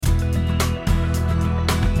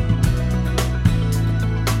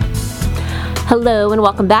Hello and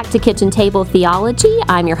welcome back to Kitchen Table Theology.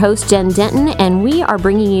 I'm your host, Jen Denton, and we are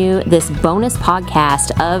bringing you this bonus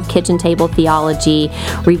podcast of Kitchen Table Theology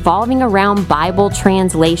revolving around Bible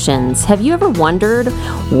translations. Have you ever wondered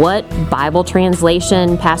what Bible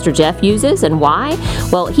translation Pastor Jeff uses and why?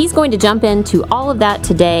 Well, he's going to jump into all of that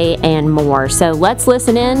today and more. So let's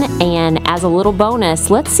listen in, and as a little bonus,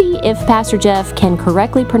 let's see if Pastor Jeff can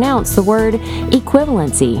correctly pronounce the word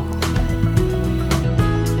equivalency.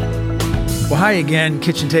 Well, hi again,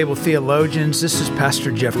 Kitchen Table Theologians. This is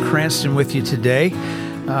Pastor Jeff Cranston with you today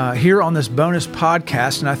here on this bonus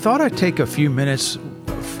podcast. And I thought I'd take a few minutes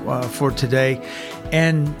for today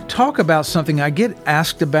and talk about something I get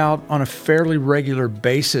asked about on a fairly regular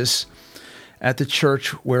basis at the church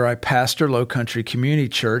where I pastor, Low Country Community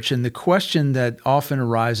Church. And the question that often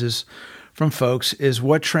arises from folks is,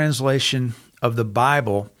 what translation of the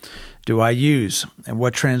Bible do I use, and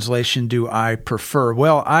what translation do I prefer?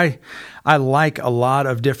 Well, I like a lot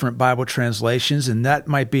of different Bible translations, and that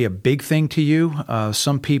might be a big thing to you.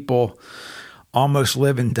 Some people almost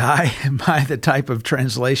live and die by the type of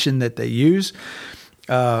translation that they use.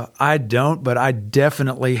 I don't, but I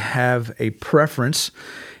definitely have a preference.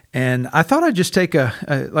 And I thought I'd just take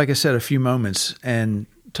like I said, a few moments and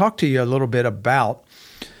talk to you a little bit about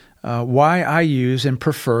why I use and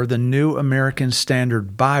prefer the New American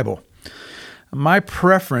Standard Bible. My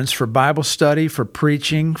preference for Bible study, for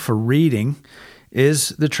preaching, for reading is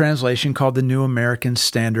the translation called the New American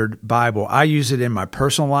Standard Bible. I use it in my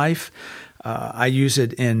personal life. I use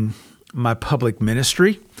it in my public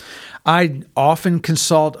ministry. I often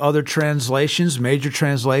consult other translations, major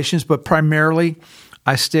translations, but primarily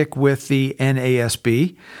I stick with the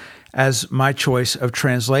NASB as my choice of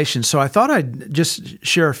translation. So I thought I'd just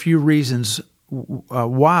share a few reasons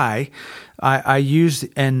why I use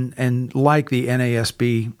and like the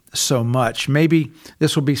NASB so much. Maybe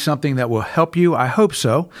this will be something that will help you. I hope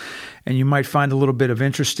so. And you might find a little bit of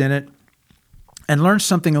interest in it and learn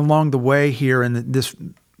something along the way here in this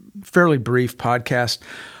fairly brief podcast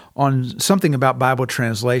on something about Bible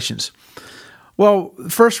translations. Well,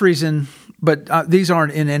 first reason, but these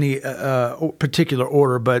aren't in any particular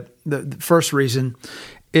order, but the first reason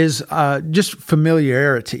is just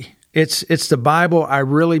familiarity. It's the Bible I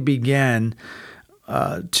really began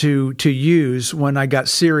to use when I got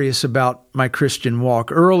serious about my Christian walk.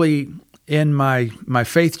 Early in my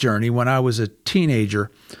faith journey, when I was a teenager,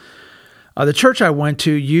 the church I went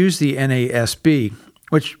to used the NASB,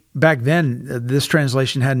 which back then, this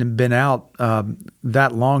translation hadn't been out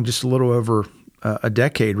that long, just a little over a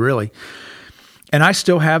decade, really. And I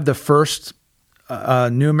still have the first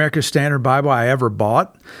New American Standard Bible I ever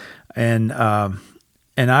bought, and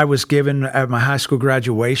I was given at my high school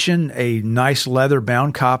graduation a nice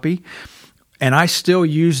leather-bound copy, and I still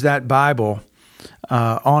use that Bible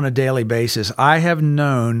on a daily basis. I have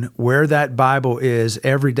known where that Bible is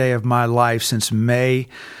every day of my life since May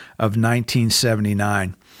of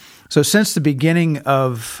 1979. So since the beginning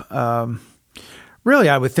of, really,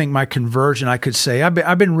 I would think my conversion, I could say,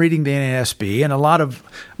 I've been reading the NASB, and a lot of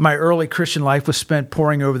my early Christian life was spent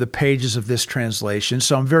poring over the pages of this translation.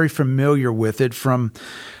 So I'm very familiar with it from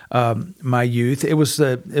my youth. It was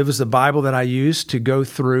the Bible that I used to go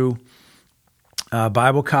through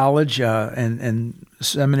Bible college and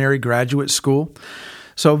seminary graduate school.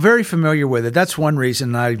 So very familiar with it. That's one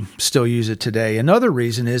reason I still use it today. Another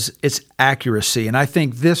reason is its accuracy, and I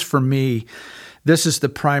think this, for me, this is the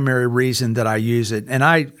primary reason that I use it. And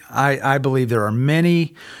I believe there are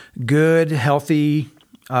many good, healthy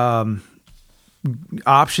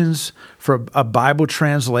options for a Bible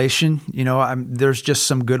translation. You know, there's just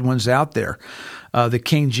some good ones out there. The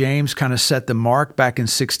King James kind of set the mark back in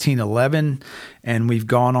 1611, and we've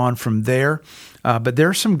gone on from there. But there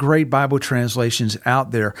are some great Bible translations out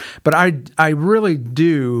there. But I really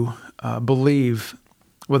do believe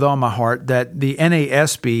with all my heart that the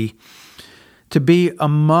NASB to be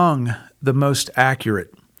among the most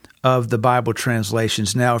accurate of the Bible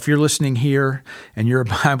translations. Now, if you're listening here and you're a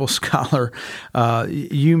Bible scholar,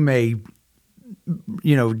 you may,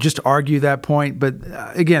 just argue that point. But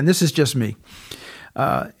again, this is just me.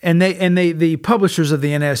 And the publishers of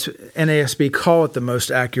the NASB call it the most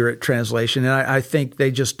accurate translation, and I think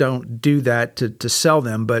they just don't do that to sell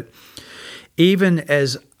them. But even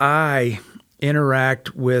as I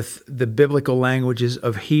interact with the biblical languages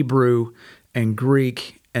of Hebrew and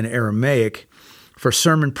Greek and Aramaic for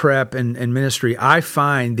sermon prep and ministry, I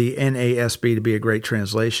find the NASB to be a great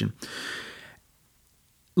translation.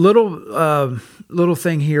 Little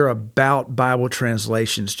thing here about Bible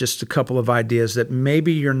translations, just a couple of ideas that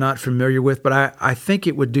maybe you're not familiar with, but I think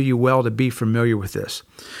it would do you well to be familiar with this.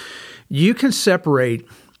 You can separate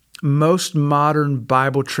most modern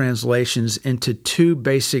Bible translations into two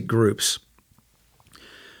basic groups.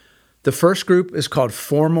 The first group is called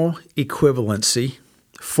formal equivalency,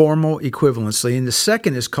 and the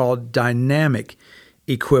second is called dynamic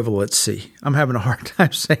equivalency. I'm having a hard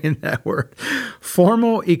time saying that word.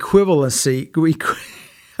 Formal equivalency,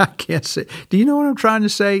 I can't say. Do you know what I'm trying to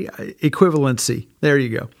say? Equivalency. There you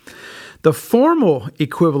go. The formal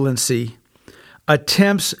equivalency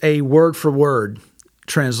attempts a word-for-word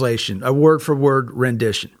translation, a word-for-word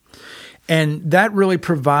rendition. And that really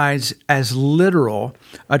provides as literal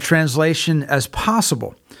a translation as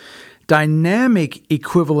possible. Dynamic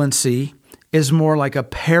equivalency is more like a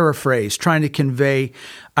paraphrase, trying to convey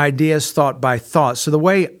ideas thought by thought. So the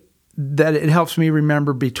way that it helps me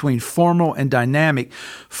remember between formal and dynamic,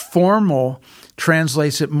 formal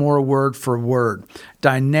translates it more word for word.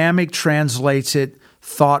 Dynamic translates it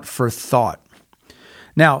thought for thought.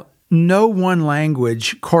 Now, no one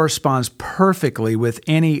language corresponds perfectly with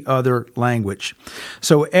any other language.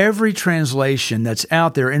 So every translation that's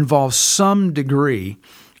out there involves some degree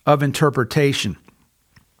of interpretation.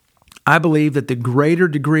 I believe that the greater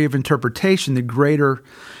degree of interpretation, the greater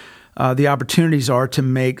the opportunities are to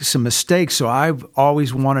make some mistakes. So I've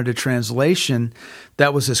always wanted a translation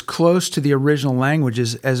that was as close to the original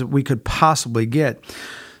languages as we could possibly get.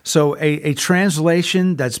 So a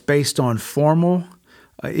translation that's based on formal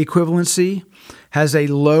equivalency has a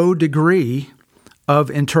low degree of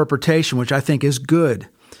interpretation, which I think is good.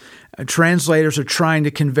 Translators are trying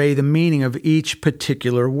to convey the meaning of each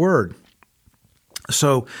particular word.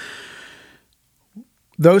 So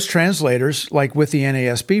those translators, like with the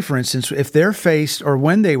NASB, for instance, if they're faced, or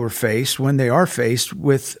when they are faced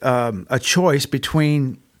with a choice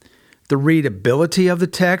between the readability of the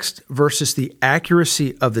text versus the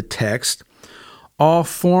accuracy of the text, all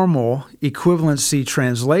formal equivalency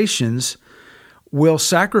translations will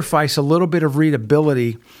sacrifice a little bit of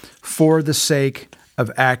readability for the sake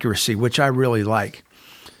of accuracy, which I really like.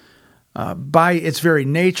 By its very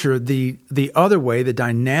nature, the other way, the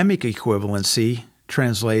dynamic equivalency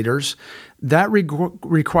translators, that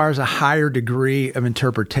requires a higher degree of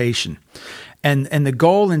interpretation. And the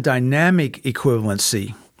goal in dynamic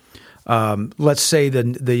equivalency, let's say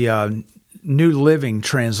the New Living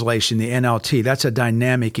Translation, the NLT, that's a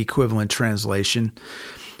dynamic equivalent translation.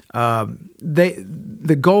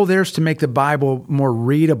 The goal there is to make the Bible more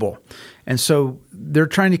readable. And so they're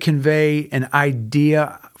trying to convey an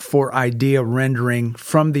idea for idea rendering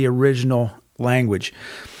from the original language.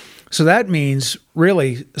 So that means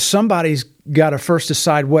really somebody's got to first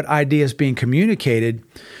decide what idea is being communicated,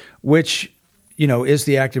 which, is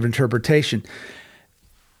the act of interpretation.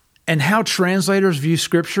 And how translators view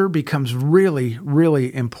Scripture becomes really,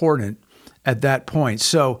 really important at that point.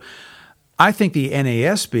 So I think the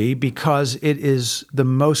NASB, because it is the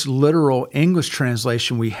most literal English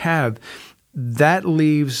translation we have, that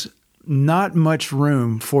leaves not much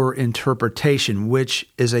room for interpretation, which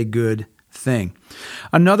is a good thing.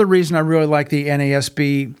 Another reason I really like the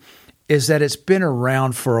NASB is that it's been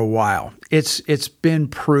around for a while. It's been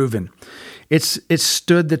proven. It's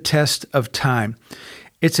stood the test of time.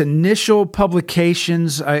 Its initial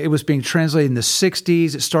publications, it was being translated in the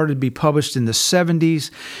 60s. It started to be published in the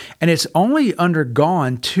 70s. And it's only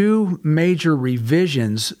undergone two major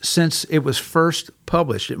revisions since it was first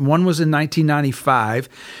published. One was in 1995,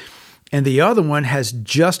 and the other one has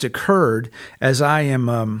just occurred as I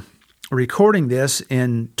am recording this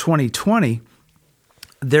in 2020.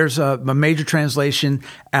 There's a major translation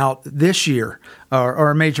out this year,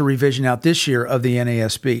 or a major revision out this year of the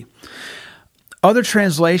NASB. Other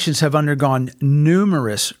translations have undergone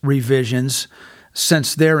numerous revisions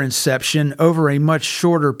since their inception over a much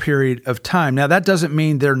shorter period of time. Now, that doesn't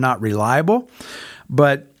mean they're not reliable,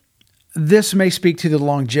 but this may speak to the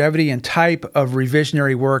longevity and type of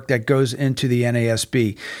revisionary work that goes into the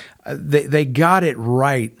NASB. They got it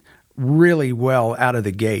right really well out of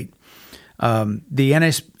the gate. The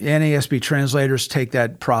NASB translators take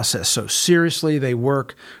that process so seriously. They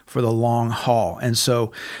work for the long haul. And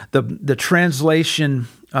so the translation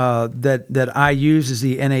that I use is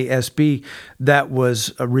the NASB that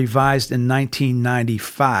was revised in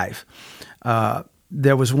 1995.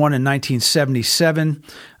 There was one in 1977,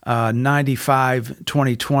 95,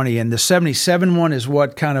 2020. And the 77 one is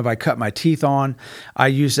what kind of I cut my teeth on. I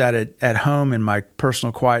use that at home in my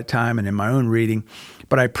personal quiet time and in my own reading.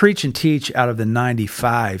 But I preach and teach out of the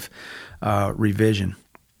 95 revision.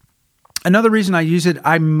 Another reason I use it,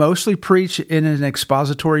 I mostly preach in an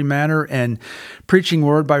expository manner and preaching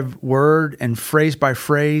word by word and phrase by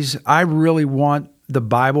phrase. I really want the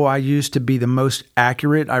Bible I use to be the most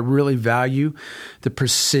accurate. I really value the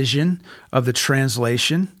precision of the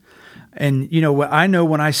translation. And, I know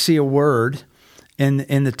when I see a word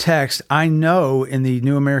in the text, I know in the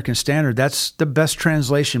New American Standard, that's the best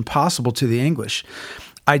translation possible to the English.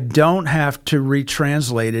 I don't have to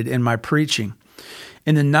retranslate it in my preaching.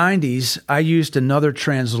 In the 90s, I used another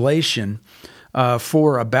translation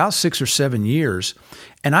for about 6 or 7 years,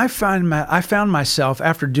 and I found myself,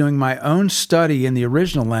 after doing my own study in the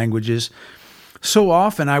original languages, so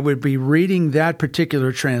often I would be reading that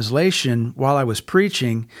particular translation while I was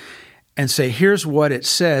preaching and say, here's what it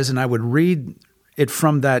says, and I would read it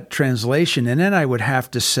from that translation, and then I would have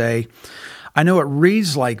to say, I know it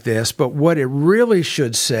reads like this, but what it really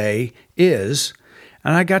should say is,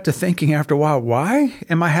 and I got to thinking after a while, why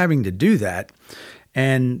am I having to do that?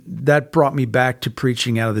 And that brought me back to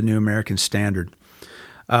preaching out of the New American Standard.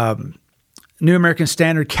 New American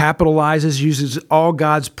Standard capitalizes, uses all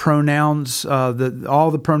God's pronouns. All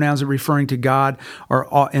the pronouns that are referring to God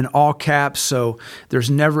are in all caps, so there's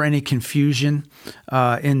never any confusion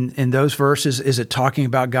in those verses. Is it talking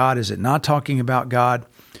about God? Is it not talking about God?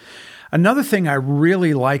 Another thing I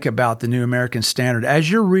really like about the New American Standard,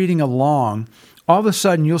 as you're reading along, all of a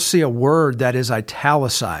sudden you'll see a word that is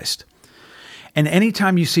italicized. And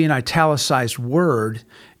anytime you see an italicized word,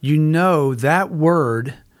 you know that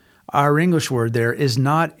word, our English word there, is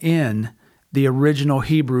not in the original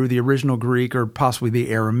Hebrew, the original Greek, or possibly the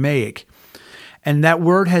Aramaic. And that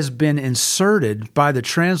word has been inserted by the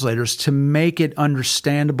translators to make it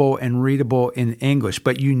understandable and readable in English.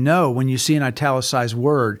 But when you see an italicized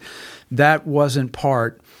word, that wasn't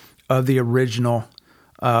part of the original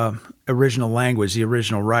language, the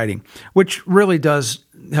original writing, which really does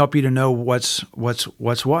help you to know what's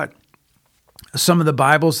what. Some of the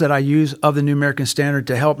Bibles that I use of the New American Standard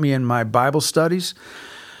to help me in my Bible studies,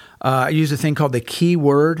 I use a thing called the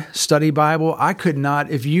Keyword Study Bible. I could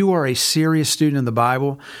not, if you are a serious student of the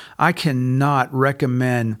Bible, I cannot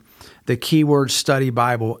recommend the Keyword Study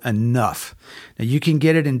Bible enough. Now, you can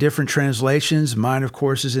get it in different translations. Mine, of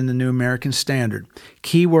course, is in the New American Standard.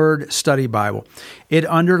 Keyword Study Bible. It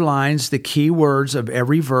underlines the key words of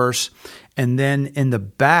every verse, and then in the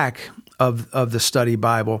back of the study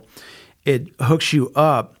Bible, it hooks you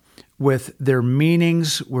up with their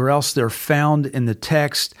meanings, where else they're found in the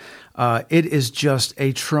text. It is just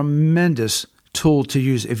a tremendous tool to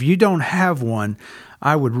use. If you don't have one,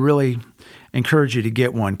 I would really encourage you to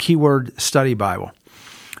get one. Keyword Study Bible.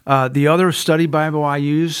 The other study Bible I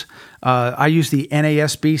use the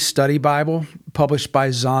NASB Study Bible published by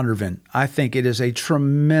Zondervan. I think it is a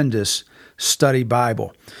tremendous study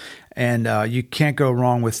Bible. And you can't go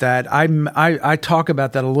wrong with that. I talk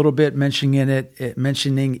about that a little bit, mentioning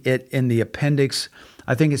it in the appendix.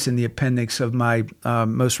 I think it's in the appendix of my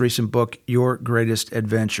most recent book, Your Greatest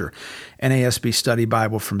Adventure, NASB Study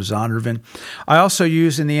Bible from Zondervan. I also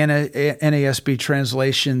use in the NASB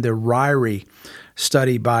translation the Ryrie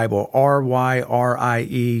Study Bible,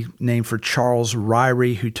 R-Y-R-I-E, named for Charles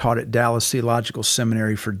Ryrie, who taught at Dallas Theological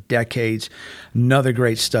Seminary for decades. Another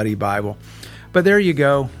great study Bible. But there you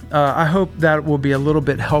go. I hope that will be a little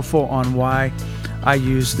bit helpful on why I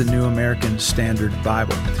use the New American Standard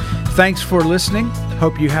Bible. Thanks for listening.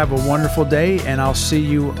 Hope you have a wonderful day, and I'll see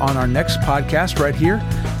you on our next podcast right here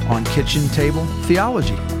on Kitchen Table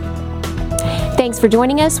Theology. Thanks for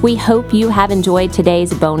joining us. We hope you have enjoyed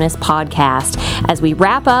today's bonus podcast. As we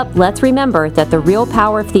wrap up, let's remember that the real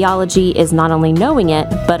power of theology is not only knowing it,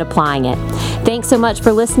 but applying it. Thanks so much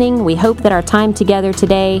for listening. We hope that our time together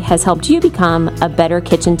today has helped you become a better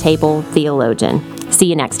kitchen table theologian. See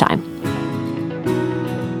you next time.